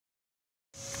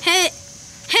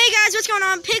guys, what's going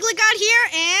on? Piglet got here,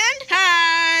 and...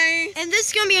 Hi! And this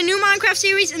is going to be a new Minecraft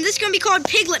series, and this is going to be called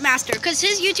Piglet Master, because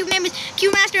his YouTube name is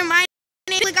Q-Master, and my name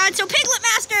is Piglet God, so Piglet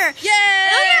Master! Yay!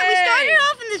 Oh yeah, we started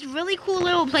off in this really cool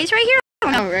little place right here.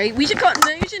 Alright, we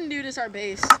shouldn't do this our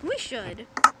base. We should.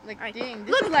 Like, dang,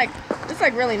 this is like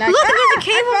really nice. Look, there's a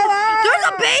cave over. There's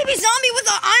a baby zombie with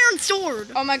an iron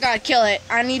sword. Oh my god, kill it.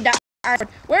 I need that iron sword.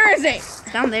 Where is it?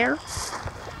 Down there.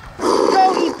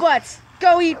 Go eat butts.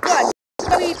 Go eat butts.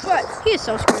 Go eat butts. He is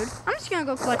so screwed. I'm just gonna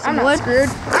go collect some I'm wood. not screwed.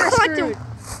 I'm screwed.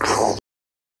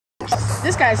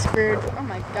 This guy's screwed. Oh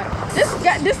my god.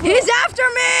 He's after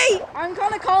me! I'm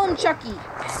gonna call him Chucky.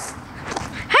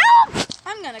 Help!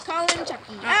 I'm gonna call him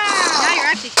Chucky. Now you're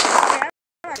actually screwed.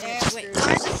 Yeah, wait,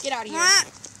 get out of here.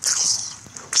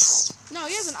 No,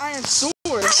 he has an iron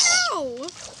sword. Ow!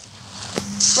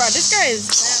 Bro, this guy is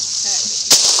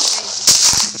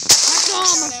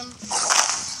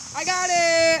I got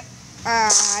it.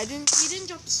 He didn't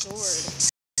drop the sword.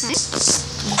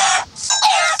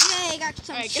 Yay, I got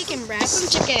some chicken breast. Some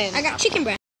chicken. I got chicken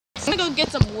breast. I'm gonna go get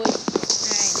some wood.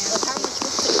 Alright,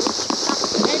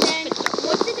 and then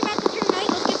once it's about to turn night,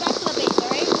 let's get back to the base,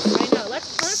 alright? I know.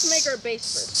 Let's make our base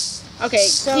first. Okay,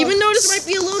 so even though this might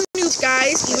be a little new,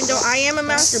 guys, even though I am a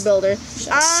master builder,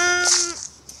 I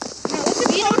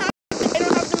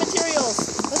don't have the materials.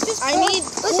 I need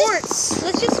quartz.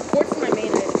 Let's just Quartz my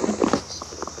main item.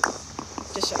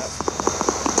 Just shut up.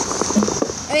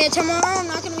 Oh yeah, tomorrow I'm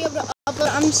not gonna be able to upload.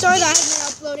 I'm sorry that I haven't been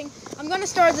uploading. I'm gonna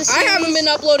start this series. I haven't been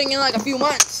uploading in like a few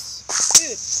months.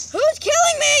 Dude. Who's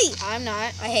killing me? I'm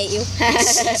not. I hate you.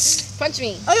 Punch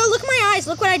me. Oh yo, look at my eyes.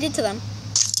 Look what I did to them.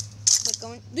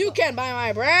 You can buy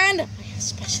my brand. I have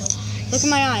special eyes. Look at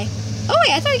my eye. Oh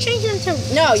wait, I thought I changed them to...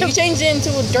 No, you changed it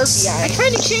into a derpy eye. I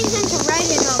tried to change them to red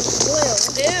and blue.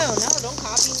 Ew, no, don't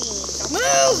copy me.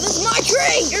 Move! This is my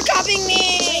tree! You're copying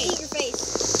me! Eat your face.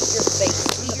 Your face.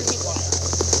 Eat your face.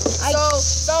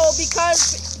 So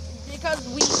because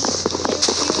we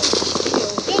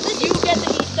you get to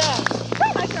eat that.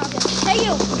 Hey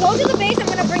you, go to the base, I'm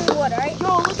gonna bring you wood, alright?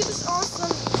 Yo, look at this awesome.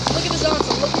 Look at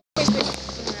my space.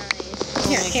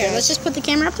 Here, let's just put the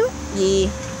camera up to it. Yeah.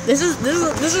 This is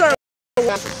our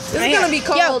this is gonna be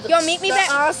called Yo, meet me back.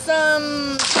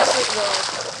 Awesome Piglet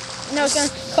World. No, it's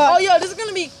gonna call. Oh yo, this is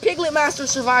gonna be Piglet Master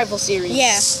Survival Series.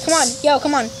 Yeah. Come on. Yo,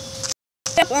 come on.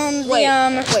 Wait,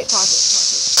 pause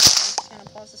it. I'm gonna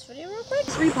pause this video real quick.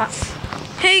 Pause.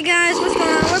 Hey guys, what's going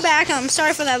on? We're back. I'm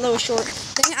sorry for that little short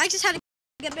thing. I just had to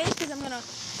get base because I'm gonna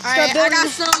start building. I got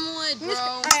some wood, bro.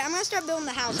 Alright, I'm gonna start building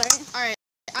the house, alright? Alright.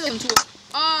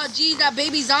 Oh, geez, that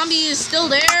baby zombie is still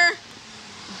there.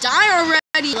 Die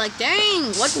already. Like,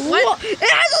 dang. What? It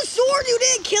has a sword. You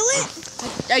didn't kill it?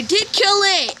 I did kill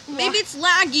it. Maybe it's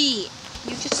laggy.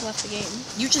 You just left the game.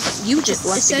 You just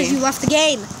left It says you left the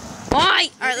game. Why?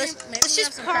 Alright, let's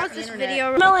just pause this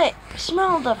video. Smell it.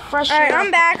 Smell the fresh air. Alright,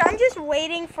 I'm back. I'm just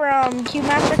waiting for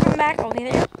Q-Master to come back. Oh,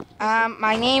 neither.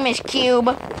 My name is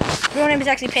Cube. Real name is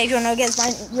actually Paige. You know, against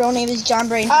my real name is John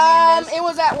Brain. It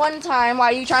was at one time. Why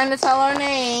are you trying to tell our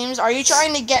names? Are you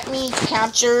trying to get me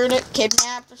captured,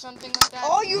 kidnapped, or something like that?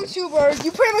 All YouTubers.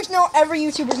 You pretty much know every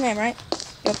YouTuber's name, right?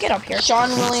 Yo, get up here. Sean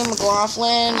William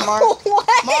McLaughlin,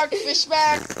 Mark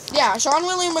Fishback. Yeah, Sean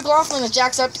William McLaughlin is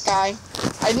Jacksepticeye.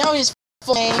 I know his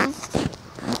full name.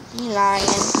 You lying.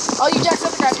 Oh, you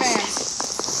Jacksepticeye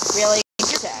fans. Really?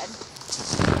 You're sad.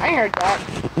 I heard that.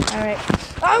 Alright.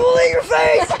 I will eat your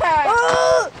face!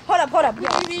 Oh! Hold up.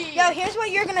 Yo, here's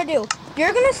what you're gonna do.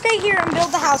 You're gonna stay here and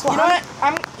build the house. You know what?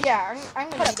 I'm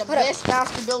gonna be the best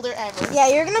master builder ever. Yeah,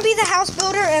 you're gonna be the house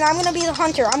builder, and I'm gonna be the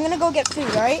hunter. I'm gonna go get food,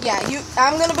 alright? Yeah,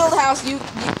 I'm gonna build a house. You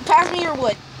pass me your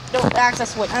wood. Don't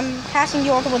access wood. I'm passing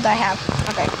you all the wood that I have.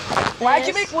 Okay. Why'd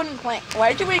you make wooden plank?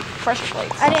 Why'd you make pressure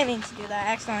plates? I didn't mean to do that.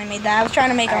 I accidentally made that. I was trying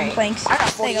to make planks. I got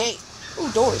 48.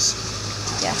 Ooh, doors.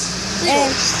 Yeah.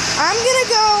 And I'm gonna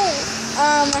go.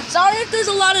 Sorry if there's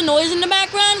a lot of noise in the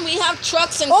background. We have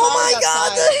trucks and cars outside. Oh my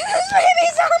god, this baby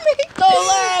zombie! The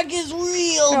lag is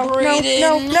real,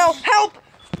 Brayden. No, help!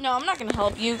 No, I'm not gonna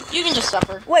help you. You can just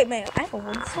suffer. Wait, man, I have a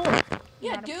wood sword.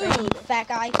 Yeah, dude. Fat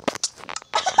guy.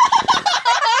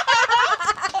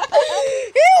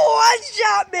 He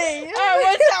one-shot me! Alright,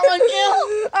 what's that one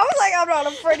kill? I was like, I'm not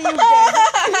afraid of you, dead.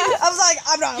 I was like,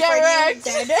 I'm not afraid of you,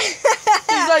 dead.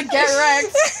 He's like, get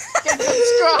wrecked. Get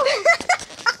strong.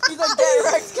 He's like, get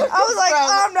wrecked. I was like,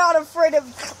 I'm not afraid of...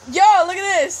 Yo, look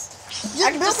at this.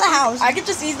 Just build the house. I could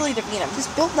just easily defeat him.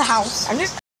 Just build the house. I'm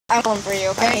going for you,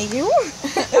 okay? Okay, you?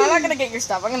 I'm not gonna get your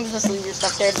stuff. I'm gonna just leave your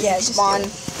stuff there to spawn.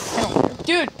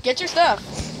 Dude, get your stuff.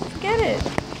 Forget it.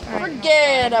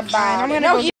 Forget about it.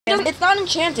 No, it's not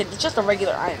enchanted. It's just a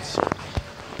regular iron sword.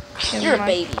 You're a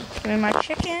baby. Give me my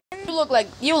chicken. look like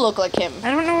him.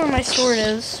 I don't know where my sword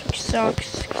is, which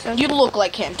sucks. You look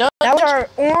like him. That was our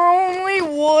only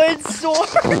wood sword.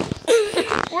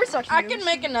 We're such I can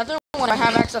make another one. I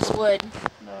have excess wood.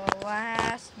 The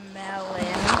last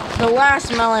melon. The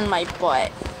last melon, my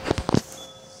butt.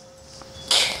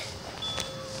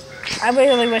 I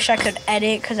really wish I could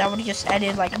edit, because I would just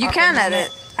edit like. You can edit.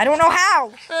 I don't know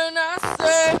how. And I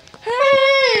say,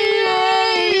 hey,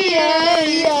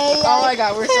 yeah. Oh my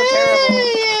God, we're so terrible.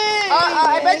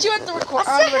 I bet you at the recording.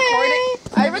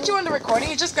 I bet you on the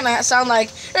recording, it's just gonna sound like.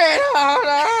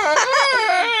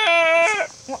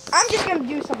 Well, I'm just gonna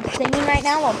do some singing right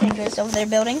now while Piglet's over there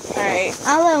building. All right.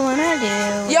 All I wanna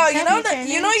do. Yo,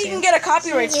 you know you can get a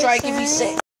copyright strike if you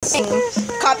sing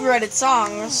copyrighted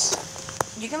songs.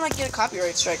 You can like get a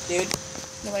copyright strike, dude.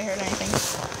 Nobody heard anything.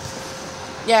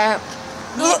 Yeah.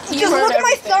 Just look at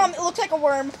my thumb. It looks like a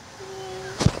worm.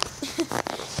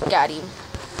 Got him.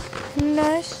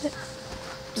 Nice.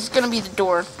 This is gonna be the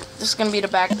door. This is gonna be the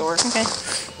back door. Okay.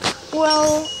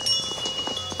 Well.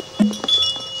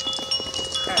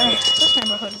 This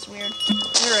neighborhood is weird.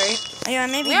 You're right. Yeah,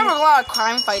 maybe. We have a lot of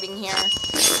crime fighting here.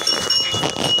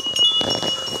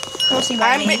 Mostly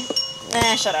by me.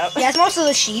 Nah, shut up. Yeah, it's most of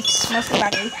the sheeps. Mostly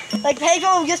by me. Like,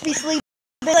 Pedro will just be sleeping.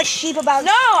 They're like sheep about.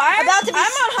 No, I'm on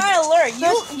high alert.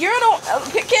 You're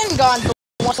the Pickin gone the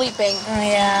one sleeping. Oh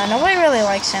yeah, nobody really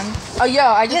likes him. Oh yo,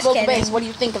 I just built the kidding. base. What do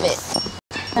you think of it?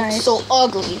 Nice. It's so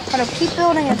ugly. Hold up, keep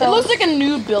building it. It looks like a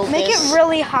nude build. Make it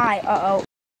really high. Uh oh.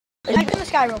 Back in the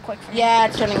sky real quick for me. Yeah,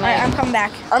 it's turning night. Alright, I'm coming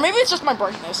back. Or maybe it's just my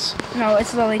brightness. No,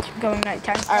 it's literally going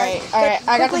nighttime. Alright.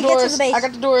 I got the doors. I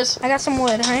got the doors. I got some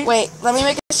wood, right? Wait, let me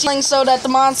make a ceiling so that the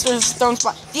monsters don't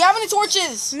spawn. Do you have any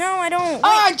torches? No, I don't.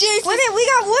 Ah, Jesus. Wait a minute, we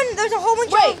got wood. There's a whole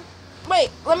bunch of... Wait,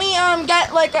 let me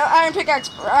get like an iron pickaxe.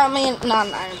 I mean, not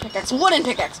an iron pickaxe, wooden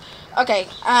pickaxe. Okay,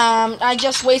 I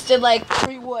just wasted like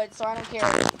 3 wood, so I don't care.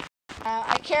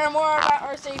 I care more about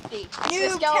our safety.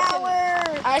 You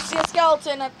coward! I see a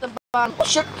skeleton at the bottom.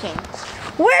 Shook King.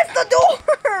 Where's the door?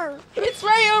 It's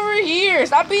right over here.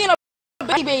 Stop being a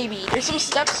baby. There's some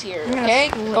steps here. Okay.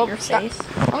 Go your face.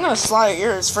 I'm gonna slide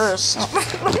yours first.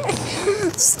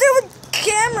 Stupid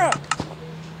camera.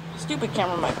 Stupid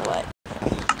camera, my butt.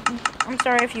 I'm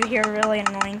sorry if you hear really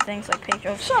annoying things like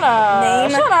Pedro's Shut up.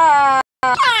 name. Shut up.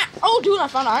 Ah! Oh, dude, I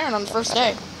found iron on the first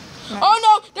day. Nice. Oh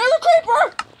no, there's a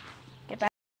creeper. Get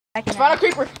back. I found a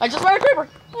creeper. I just found a creeper.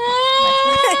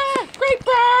 Ah,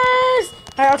 creepers.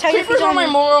 Alright, I'll tell you. Creepers are my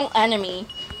mortal enemy.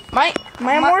 My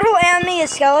mortal enemy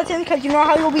is skeleton, because you know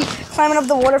how you'll be climbing up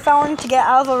the water fountain to get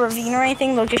out of a ravine or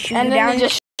anything? They'll just shoot you down. They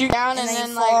just shoot down, and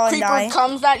then like creeper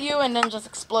comes at you, and then just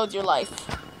explodes your life.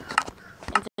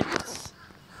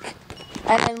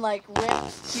 And then like rip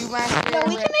Q-Master. No,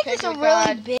 we can make this a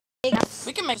really big.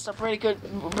 We can make this a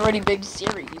pretty big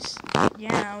series.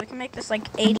 Yeah, we can make this like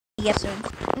 80 episodes.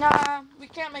 Nah, we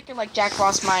can't make it like Jack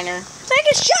Frost Minor. Think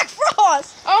it's Jack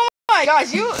Frost! Oh my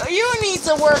gosh, you need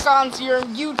to work on your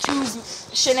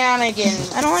YouTube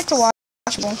shenanigans. I don't like to watch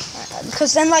them,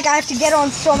 because then like I have to get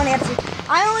on so many episodes.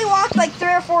 I only watch like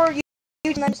 3 or 4 YouTube,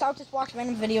 and then I'll just watch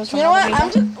random videos from You know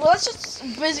what? people. Let's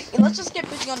just get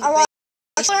busy on the base.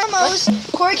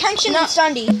 Corey Kenshin and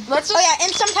Sunday. Oh yeah,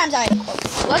 and sometimes I.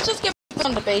 Let's just get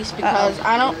on the base because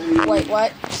I don't. Wait,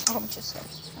 what? A whole bunch of stuff.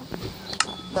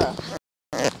 Bruh.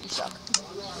 You suck.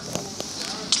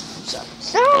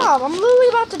 Stop! I'm literally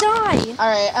about to die. All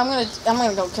right, I'm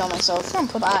gonna go kill myself.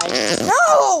 Bye.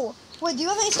 No! Wait, do you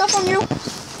have any stuff on you?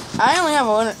 I only have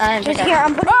one iron pickaxe. Here,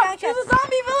 I'm putting down a chest. There's a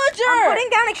zombie villager! I'm putting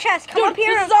down a chest. Come up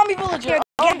here. There's a zombie villager.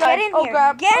 Here, get in here.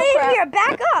 Crap. Get in here.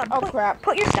 Back up. Oh crap.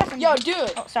 Put your stuff in Yo, here.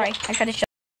 dude. Oh, sorry. I tried to shut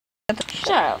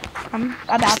up. I'm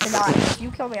about to die. If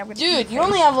you kill me, I'm gonna. Dude, you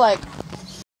only have like.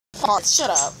 Oh, shut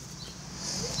up.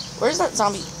 Where's that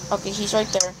zombie? Okay, he's right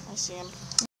there. I see him.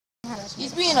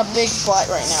 He's being a big butt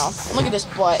right now. Look at this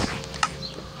butt.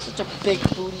 Such a big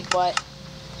booty butt.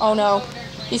 Oh no.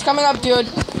 He's coming up, dude.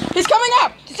 He's coming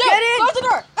up! Dude, get in! Close the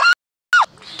door! Ah!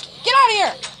 Get out of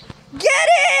here! Get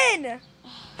in!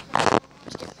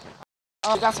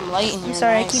 Oh, we got some light in here. I'm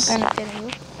sorry, nice. I keep benefiting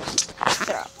you.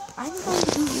 Get up. I'm going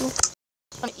to eat you.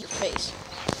 I'm going to eat your face.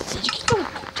 Did you keep going?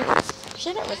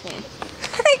 Share it with me.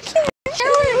 I can't.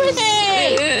 Share it with me!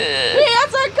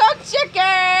 That's a cooked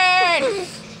chicken!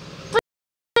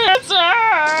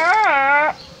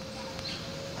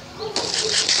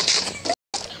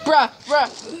 Bruh,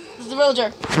 this is the villager.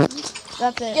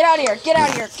 That's it. Get out of here, get out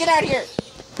of here, get out of here.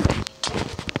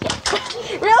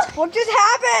 Really? What just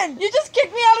happened? You just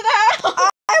kicked me out of the house.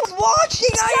 I was watching.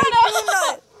 Shut I didn't up. do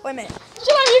that. Wait a minute.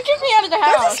 Shut up, you kicked me out of the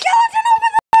house. There's a skeleton over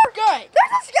there. Good.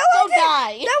 There's a skeleton. Go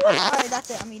die. That was. Alright, that's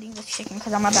it. I'm eating this chicken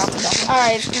because I'm about to die.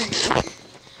 Alright.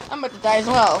 I'm about to die as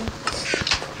well.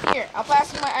 Here, I'll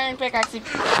pass you my iron pickaxe.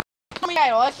 Tell me,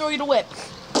 I'll throw you the whip.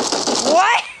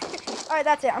 What? Alright,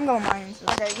 that's it. I'm going mine.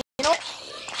 Okay, you know what?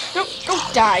 Go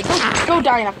die. Go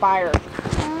die in a fire.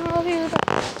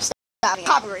 Stop.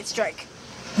 Copyright strike.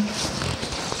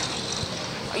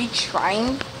 Are you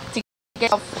trying to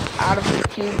get out of the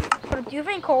tube? Do you have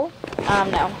any coal?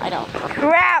 No, I don't.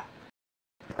 Crap!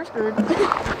 We're screwed.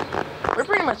 We're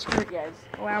pretty much screwed, guys.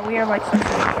 Wow, we are like some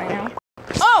screwed right now.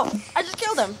 Oh! I just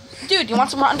killed him. Dude, you want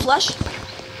some rotten flesh?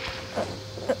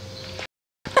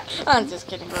 I'm just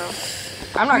kidding, bro.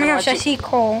 I'm not gonna let you. I see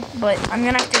coal, but I'm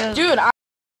gonna have to... Dude, I'm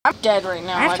dead right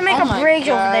now. I have to make a bridge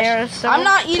over there, so... I'm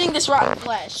not eating this rotten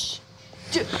flesh.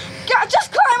 Dude, God,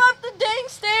 just climb up the dang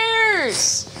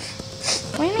stairs!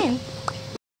 What do you mean?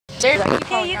 Stairs.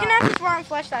 Okay, you can have this rotten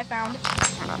flesh that I found.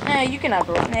 Yeah, you can have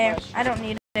the rotten There, flesh. I don't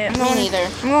need it. Me neither.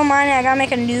 I'm going mining. I gotta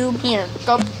make a noob. Here,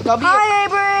 go be Hi,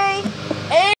 Avery!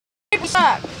 Avery,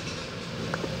 stop!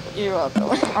 You're welcome.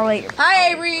 I'll let you.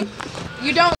 Hi, Avery!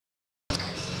 You don't...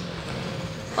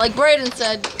 Like Brayden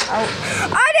said. I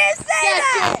didn't say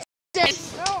that! Did.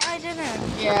 No, I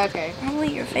didn't. Yeah, okay. I'll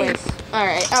eat your face.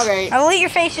 Alright, okay. I'll eat your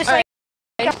face just like...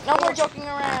 No more joking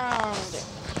around.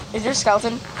 Is there a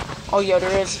skeleton? Oh, yo,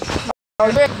 there is.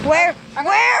 Where? Where?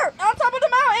 On top of the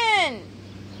mountain!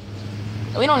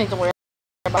 We don't need to worry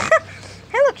about it.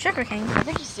 Hey, look, sugar cane. I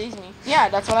think he sees me. Yeah,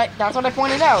 that's what I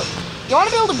pointed out. You want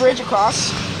to build a bridge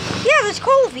across? Yeah, there's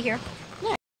coal over here.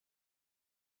 Yeah.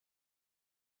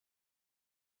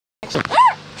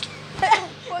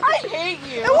 I hate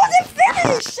you. It wasn't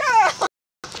finished! Shut up!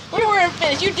 You weren't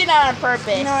finished. You did it on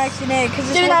purpose. No, I actually did.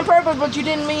 You did it on purpose, but you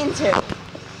didn't mean to.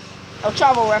 A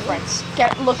travel reference.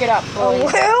 Can't look it up,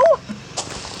 boys. Who?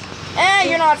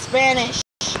 You're not Spanish.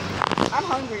 I'm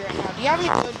hungry right now. Do you have any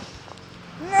food?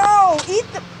 No, eat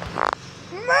the...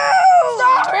 Move!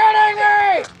 Stop hitting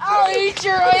me! I'll eat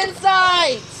your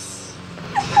insides!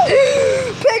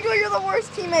 Piglet, you're the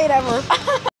worst teammate ever.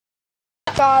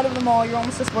 God of them all, you're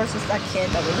almost as worse as that kid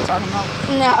that we were talking about.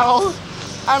 No,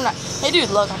 I'm not. Hey, dude,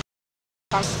 look.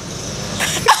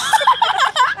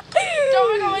 Don't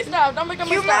pick up my stuff. Don't pick up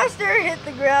my stuff. Q-Master hit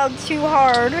the ground too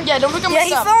hard. Yeah, don't pick up my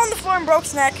stuff. He fell on the floor and broke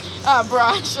his neck.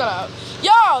 Bro, shut up.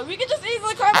 Yo, we can just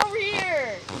easily climb over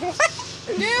here.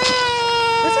 Dude!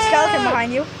 There's a skeleton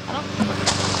behind you. I don't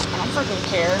freaking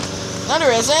care. No,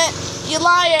 there isn't. You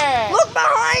liar! Look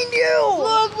behind you!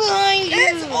 Look behind you!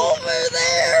 It's over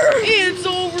there! It's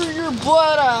over your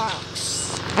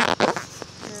buttocks!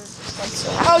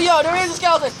 Oh, yo, there is a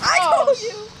skeleton! I told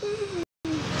you!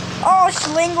 Oh,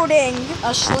 schlingo-ding.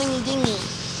 A schlingy dingy.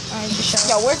 Alright,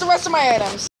 Yo, where's the rest of my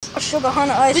items? Sugar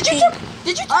Hunter ice Did you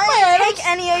take my I items? didn't take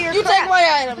any of your You crap. take my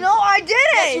items! No, I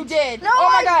didn't! Yes, you did! No, oh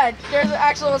my god, there's an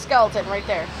actual skeleton right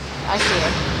there. I see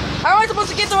it. How am I supposed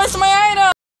to get the rest of my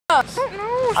items? I don't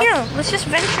know. Here, let's just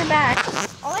venture back.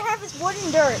 All I have is wood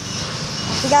and dirt.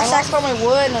 We got lost all my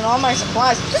wood and all my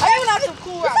supplies. I even have some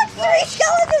cool rock. There's 3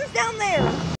 skeletons down there.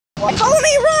 What? Follow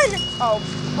me, run! Oh,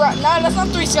 bro, no, that's not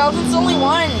 3 skeletons. It's only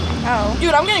 1. Oh.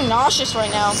 Dude, I'm getting nauseous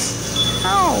right now.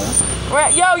 Oh.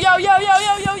 Right, yo.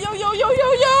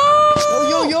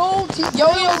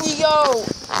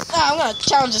 I'm gonna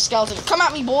challenge the skeleton. Come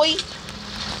at me, boy.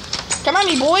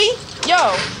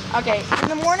 Yo. Okay. In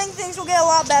the morning, things will get a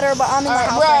lot better, but I'm in the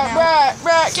house right now.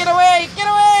 Bruh, get away.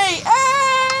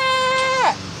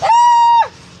 Ah!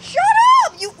 Shut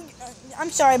up! I'm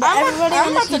sorry, but everybody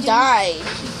I'm about to die.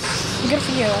 Good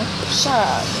for you. Shut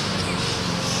up.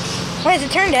 Wait, is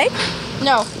it turn day?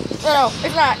 No,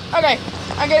 it's not. Okay,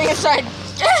 I'm getting inside.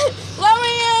 Let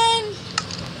me in!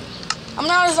 I'm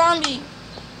not a zombie.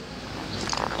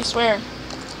 I swear.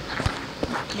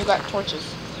 You got torches.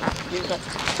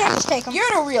 Can't just take them. You're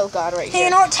the real god right here. You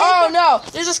know what? No!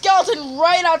 There's a skeleton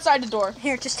right outside the door.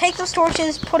 Here, just take those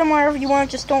torches, put them wherever you want.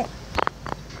 Just don't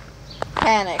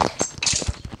panic.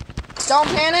 Don't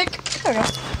panic. There we go.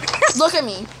 Look at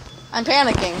me. I'm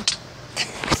panicking.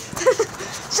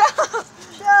 Shut up!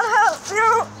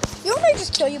 No. You want me to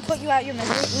just kill you, put you out your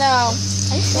misery? No.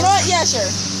 You know what? Yeah, sure.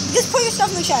 Just put your stuff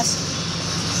in the chest.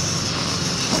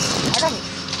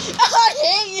 I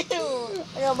hate you.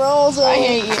 Yeah, bro. I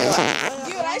hate you.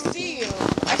 Dude, I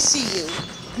see you.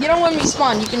 You don't want me to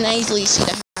spawn. You can easily see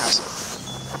the house.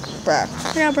 Bruh.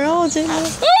 Yeah, bro.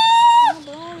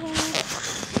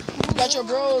 You got your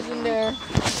bros in there.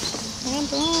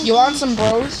 You want some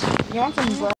bros?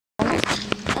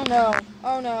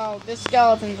 Oh no, this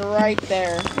skeleton's right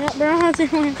there. Yeah, bro.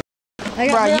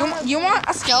 Bro, you want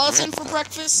a skeleton for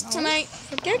breakfast tonight?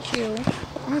 Forget you.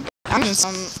 I'm just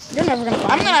You're never gonna find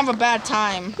me. I'm gonna have a bad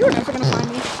time. You're never gonna find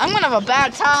me. I'm gonna have a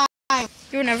bad time.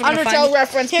 You're never gonna find me. Undertale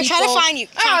reference. Here, people. try to find you.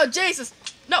 Oh, Jesus.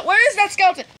 No, where is that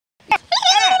skeleton? Ah,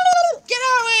 get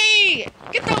away!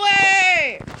 Get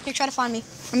away! Here, try to find me.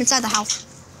 I'm inside the house.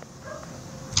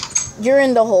 You're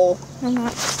in the hole. I'm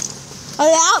not. Oh,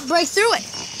 yeah, break through it.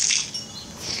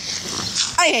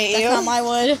 I hate you. That's not my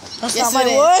wood. That's Yes, not my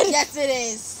it is. wood. Yes, it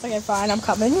is. Okay, fine. I'm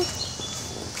coming.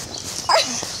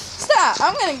 Stop.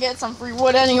 I'm gonna get some free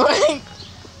wood anyway.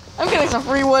 I'm getting some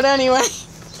free wood anyway.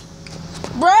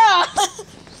 Bruh!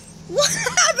 What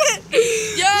happened?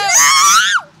 Yeah.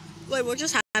 Wait, what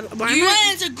just happened? You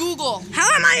went into Google. How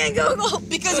am I in Google?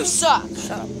 Because you suck.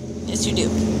 Shut up. Yes, you do.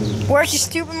 Where's your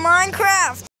stupid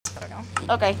Minecaft? I don't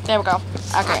know. Okay, there we go.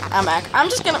 Okay, I'm back. I'm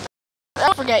just gonna...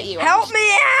 Don't forget you. Help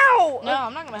me out! No,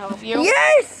 I'm not gonna help you.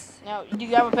 Yes! No, do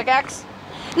you have a pickaxe?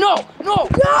 No! No!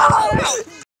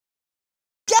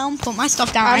 Down, put my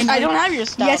stuff down. I don't have your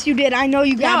stuff. Yes, you did. I know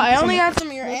you No, got I some only of it. have some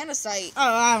of your andesite.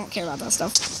 Oh, I don't care about that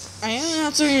stuff. I only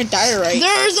have some of your diorite.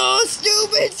 There's a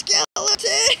stupid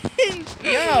skeleton!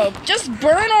 Yo, just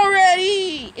burn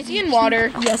already! Is he in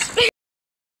water? Yes.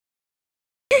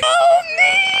 Help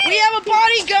me! We have a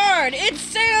bodyguard! It's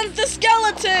Sans the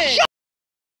skeleton!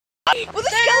 Well,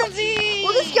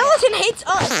 the skeleton hates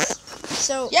us.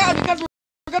 So Yeah, because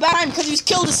we're bad time because you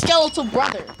killed his skeletal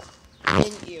brother.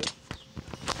 Didn't you?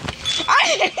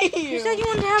 I hate you! you said you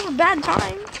wanted to have a bad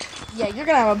time. Yeah, you're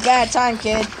gonna have a bad time,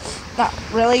 kid. Not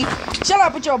really. Shut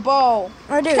up with your bow.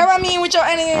 I do. Come at me with your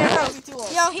anything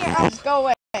tools. Yo, here, I'm Go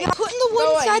away. putting the Go wood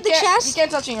away. inside the You chest.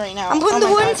 can't touch me right now. I'm putting Oh the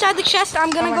my wood God. inside the chest. I'm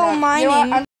Oh gonna my go God.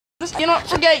 mining. You know what?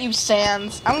 Forget you,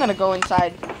 Sans. I'm gonna go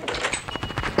inside.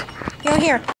 Yo,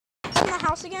 here. It's in the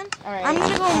house again. All right. I'm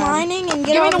gonna go mining and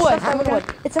get give me all the the wood. stuff Give me the over wood.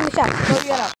 there. It's in the chest. Go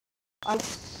get up.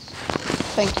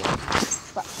 Thank you.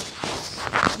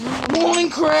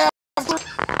 Minecraft.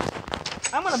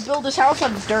 I'm gonna build this house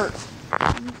out of dirt.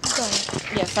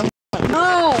 Yes, I'm.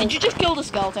 No. Did you just kill the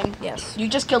skeleton? Yes. You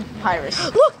just killed Pyrus.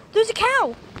 Look, there's a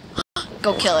cow.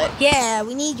 Go kill it. Yeah,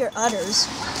 we need your udders.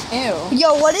 Ew.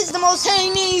 Yo, what is the most? He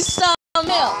needs some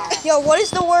milk. Yo, what is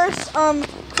the worst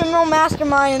criminal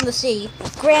mastermind in the sea?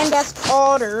 Grand Theft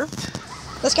Auto.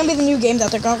 That's gonna be the new game that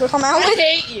they're gonna come out I with.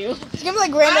 hate you. It's gonna be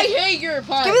like Grand I Theft. hate your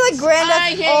puns. It's gonna be like Grand I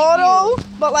Theft hate Auto, you.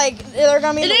 but like they're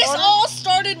gonna be. This the all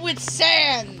started with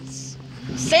Sans.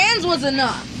 Sans was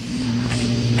enough.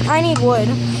 I need wood.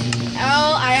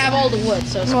 Oh, I have all the wood,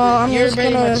 so Well, I'm you're just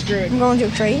pretty gonna. much screwed. I'm going to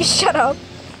trade. Shut up.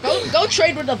 Go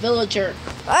trade with a villager.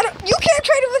 I don't. You can't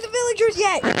trade it with the villagers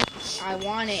yet. I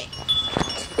want it.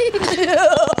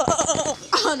 Oh,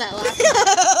 Oh, that laugh.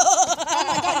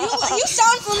 Oh my God, you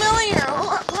sound familiar.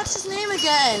 What's his name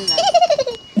again?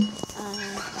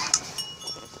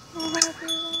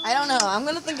 I don't know. I'm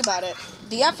gonna think about it.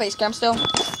 Do you have face cam still?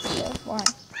 Yeah, why?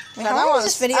 Wait, I how long want is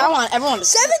this video? I want everyone to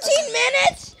see. 17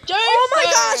 minutes? Oh my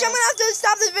gosh, I'm gonna have to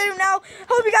stop this video now.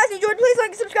 Hope you guys enjoyed. Please like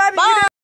and subscribe. Bye.